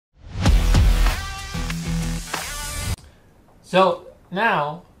So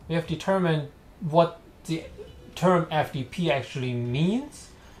now we have determined what the term FTP actually means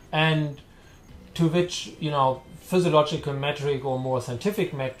and to which, physiological metric or more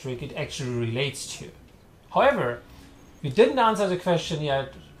scientific metric it actually relates to. However, we didn't answer the question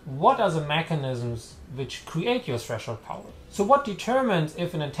yet, what are the mechanisms which create your threshold power? So what determines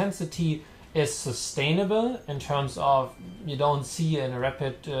if an intensity is sustainable in terms of you don't see a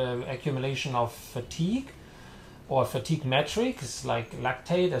rapid accumulation of fatigue or fatigue metrics like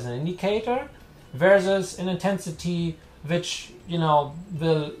lactate as an indicator versus an intensity which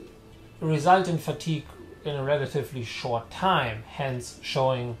will result in fatigue in a relatively short time, hence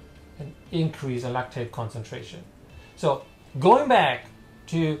showing an increase in lactate concentration. So going back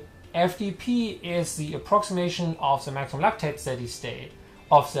to FTP is the approximation of the maximum lactate steady state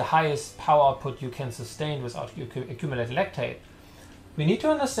of the highest power output you can sustain without accumulated lactate. We need to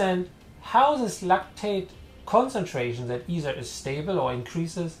understand how this lactate concentration that either is stable or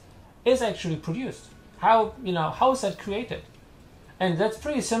increases is actually produced. How is that created? And that's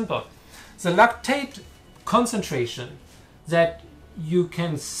pretty simple. The lactate concentration that you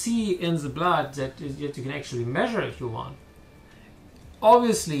can see in the blood, that you can actually measure if you want,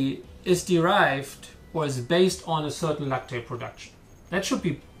 obviously is derived or is based on a certain lactate production. That should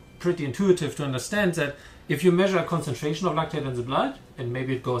be pretty intuitive to understand that if you measure a concentration of lactate in the blood and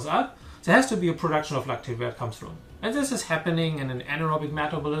maybe it goes up, there has to be a production of lactate where it comes from. And this is happening in an anaerobic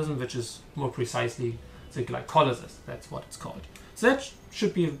metabolism, which is more precisely the glycolysis. That's what it's called. So that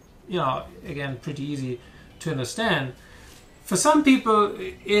should be, again, pretty easy to understand. For some people,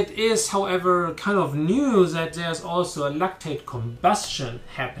 it is, however, kind of new that there's also a lactate combustion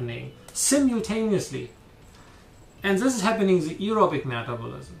happening simultaneously. And this is happening in the aerobic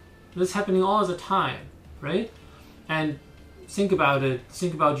metabolism. This is happening all the time, right? And think about it.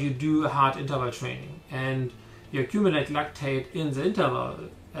 Think about you do a hard interval training and you accumulate lactate in the interval.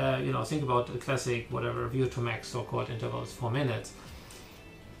 Think about the classic, whatever, VO2 max, so-called intervals, 4 minutes.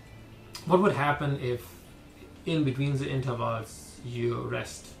 What would happen if in between the intervals you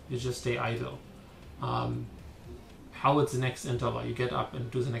rest, you just stay idle? How would the next interval, you get up and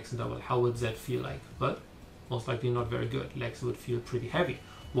do the next interval, how would that feel like? Well, most likely not very good. Legs would feel pretty heavy.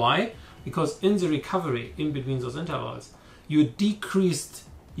 Why? Because in the recovery, in between those intervals, you decreased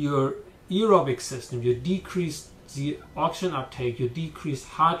your aerobic system, you decreased the oxygen uptake, you decreased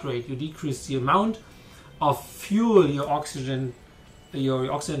heart rate, you decreased the amount of fuel your oxygen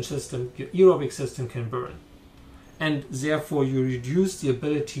system, your aerobic system can burn. And therefore you reduce the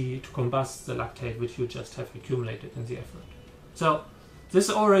ability to combust the lactate which you just have accumulated in the effort. So this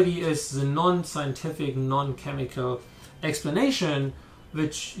already is the non-scientific, non-chemical explanation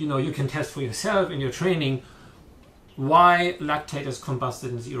which you can test for yourself in your training why lactate is combusted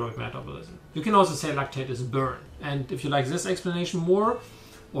in the aerobic metabolism. You can also say lactate is burned. And if you like this explanation more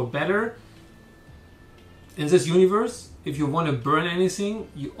or better, in this universe, if you want to burn anything,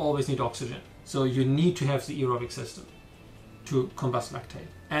 you always need oxygen. So you need to have the aerobic system to combust lactate.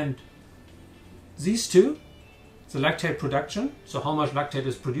 And these two, the lactate production, so how much lactate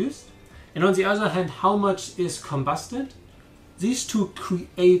is produced, and on the other hand, how much is combusted, these two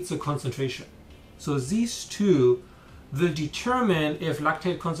create the concentration. So these two will determine if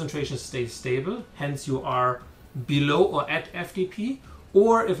lactate concentration stays stable, hence you are below or at FTP,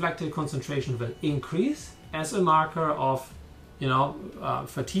 or if lactate concentration will increase as a marker of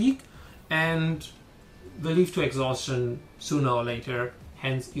fatigue and will lead to exhaustion sooner or later,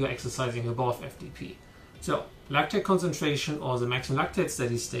 hence you're exercising above FTP. So lactate concentration, or the maximum lactate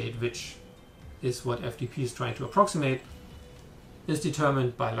steady state, which is what FTP is trying to approximate, is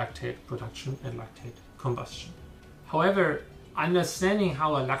determined by lactate production and lactate combustion. However, understanding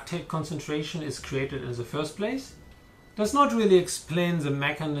how a lactate concentration is created in the first place does not really explain the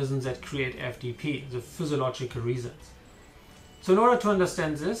mechanisms that create FTP, the physiological reasons. So in order to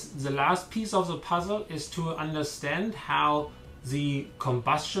understand this, the last piece of the puzzle is to understand how the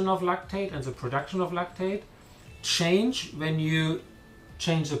combustion of lactate and the production of lactate change when you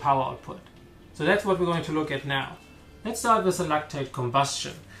change the power output. So that's what we're going to look at now. Let's start with the lactate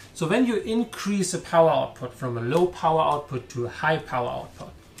combustion. So when you increase the power output from a low power output to a high power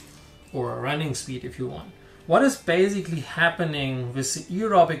output, or a running speed if you want, what is basically happening with the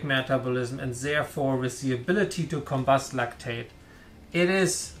aerobic metabolism and therefore with the ability to combust lactate? It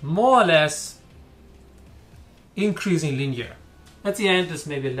is more or less increasing linear. At the end, it's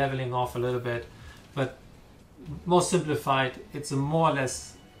maybe leveling off a little bit, but most simplified, it's a more or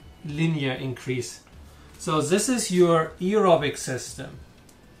less linear increase. So this is your aerobic system.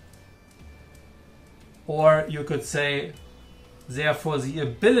 Or you could say, therefore, the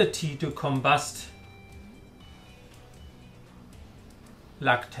ability to combust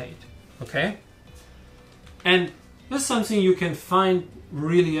lactate. Okay? And this is something you can find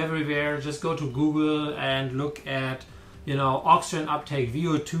really everywhere. Just go to Google and look at, oxygen uptake,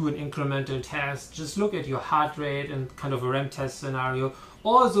 VO2 and incremental tests. Just look at your heart rate and kind of a REM test scenario.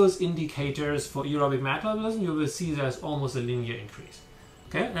 All those indicators for aerobic metabolism, you will see there's almost a linear increase.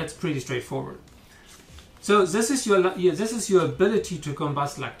 Okay, that's pretty straightforward. So this is your ability to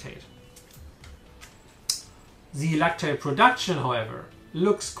combust lactate. The lactate production, however,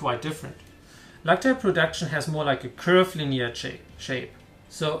 looks quite different. Lactate production has more like a curved linear shape.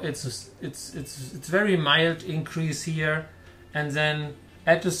 So it's very mild increase here, and then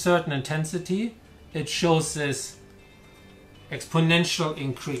at a certain intensity, it shows this exponential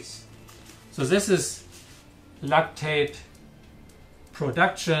increase. So this is lactate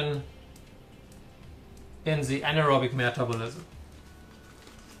production in the anaerobic metabolism.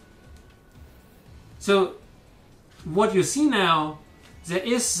 So what you see now, there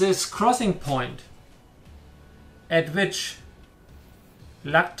is this crossing point at which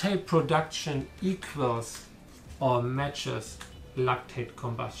lactate production equals or matches lactate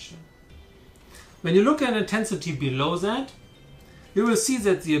combustion. When you look at intensity below that, you will see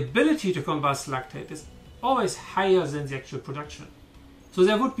that the ability to combust lactate is always higher than the actual production. So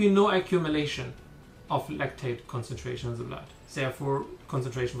there would be no accumulation of lactate concentration in the blood. Therefore,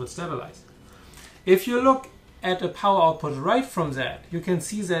 concentration would stabilize. If you look at a power output right from that, you can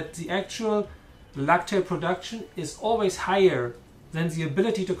see that the actual lactate production is always higher than the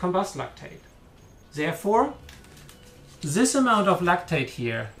ability to combust lactate. Therefore, this amount of lactate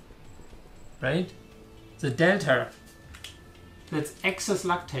here, right, the delta, that's excess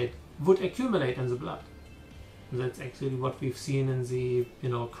lactate, would accumulate in the blood. And that's actually what we've seen in the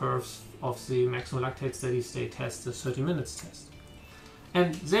curves of the maximum lactate steady state test, the 30 minutes test.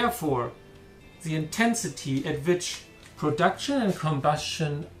 And therefore, the intensity at which production and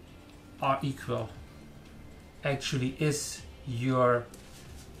combustion are equal actually is your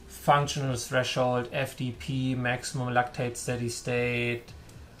functional threshold, FTP, maximum lactate steady state,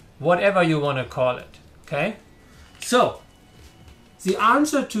 whatever you want to call it. Okay? So, the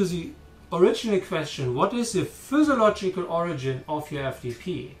answer to the original question, what is the physiological origin of your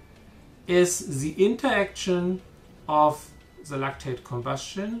FTP, is the interaction of the lactate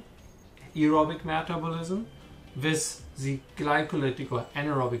combustion, aerobic metabolism, with the glycolytic or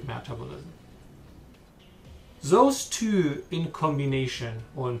anaerobic metabolism. Those two in combination,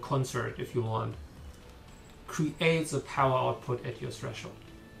 or in concert if you want, creates a power output at your threshold,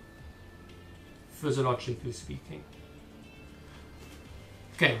 physiologically speaking.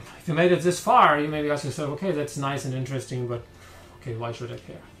 Okay, if you made it this far, you may be asking yourself, okay, that's nice and interesting, but okay, why should I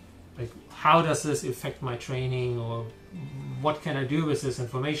care? Like, how does this affect my training, or what can I do with this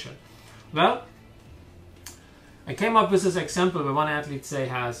information? Well, I came up with this example where one athlete, say,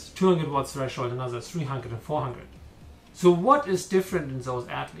 has 200 watts threshold, another 300 and 400. So what is different in those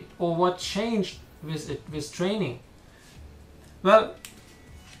athletes? Or what changed with training? Well,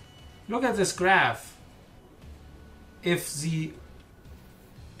 look at this graph. If the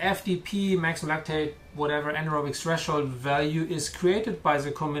FTP, maximum lactate, whatever anaerobic threshold value is created by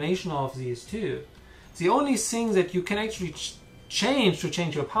the combination of these two, the only thing that you can actually change to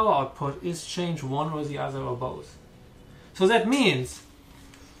change your power output is change one or the other or both. So that means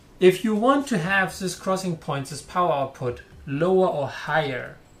if you want to have this crossing point, this power output, lower or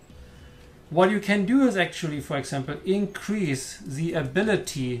higher, what you can do is actually, for example, increase the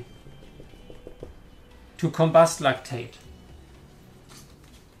ability to combust lactate.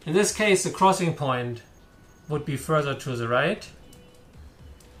 In this case, the crossing point would be further to the right,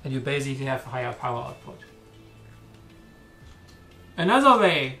 and you basically have higher power output. Another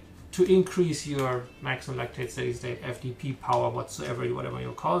way to increase your maximum lactate steady state, FTP power, whatever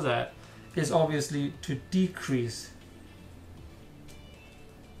you call that, is obviously to decrease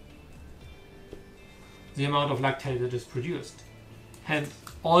the amount of lactate that is produced, hence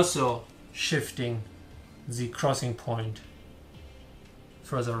also shifting the crossing point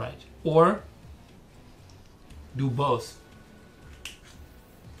further right, or do both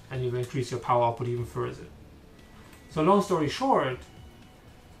and you will increase your power output even further. So long story short,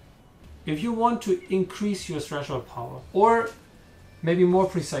 if you want to increase your threshold power, or maybe more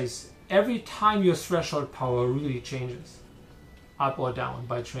precise, every time your threshold power really changes up or down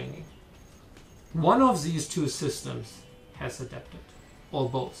by training, one of these two systems has adapted, or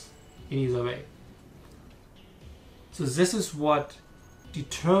both, in either way. So this is what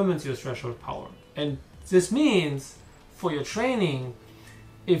determines your threshold power. And this means for your training,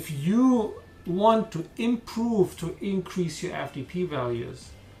 if you want to improve, to increase your FTP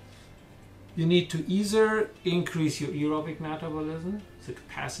values, you need to either increase your aerobic metabolism, the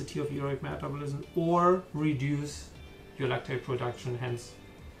capacity of aerobic metabolism, or reduce your lactate production. Hence,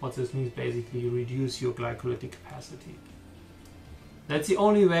 what this means basically, you reduce your glycolytic capacity. That's the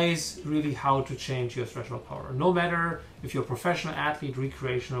only ways really how to change your threshold power. No matter if you're a professional athlete,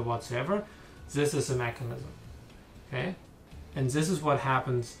 recreational, whatsoever, this is a mechanism. Okay? And this is what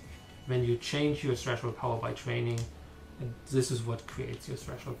happens when you change your threshold power by training, and this is what creates your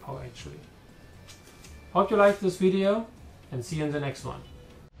threshold power actually. Hope you liked this video, and see you in the next one.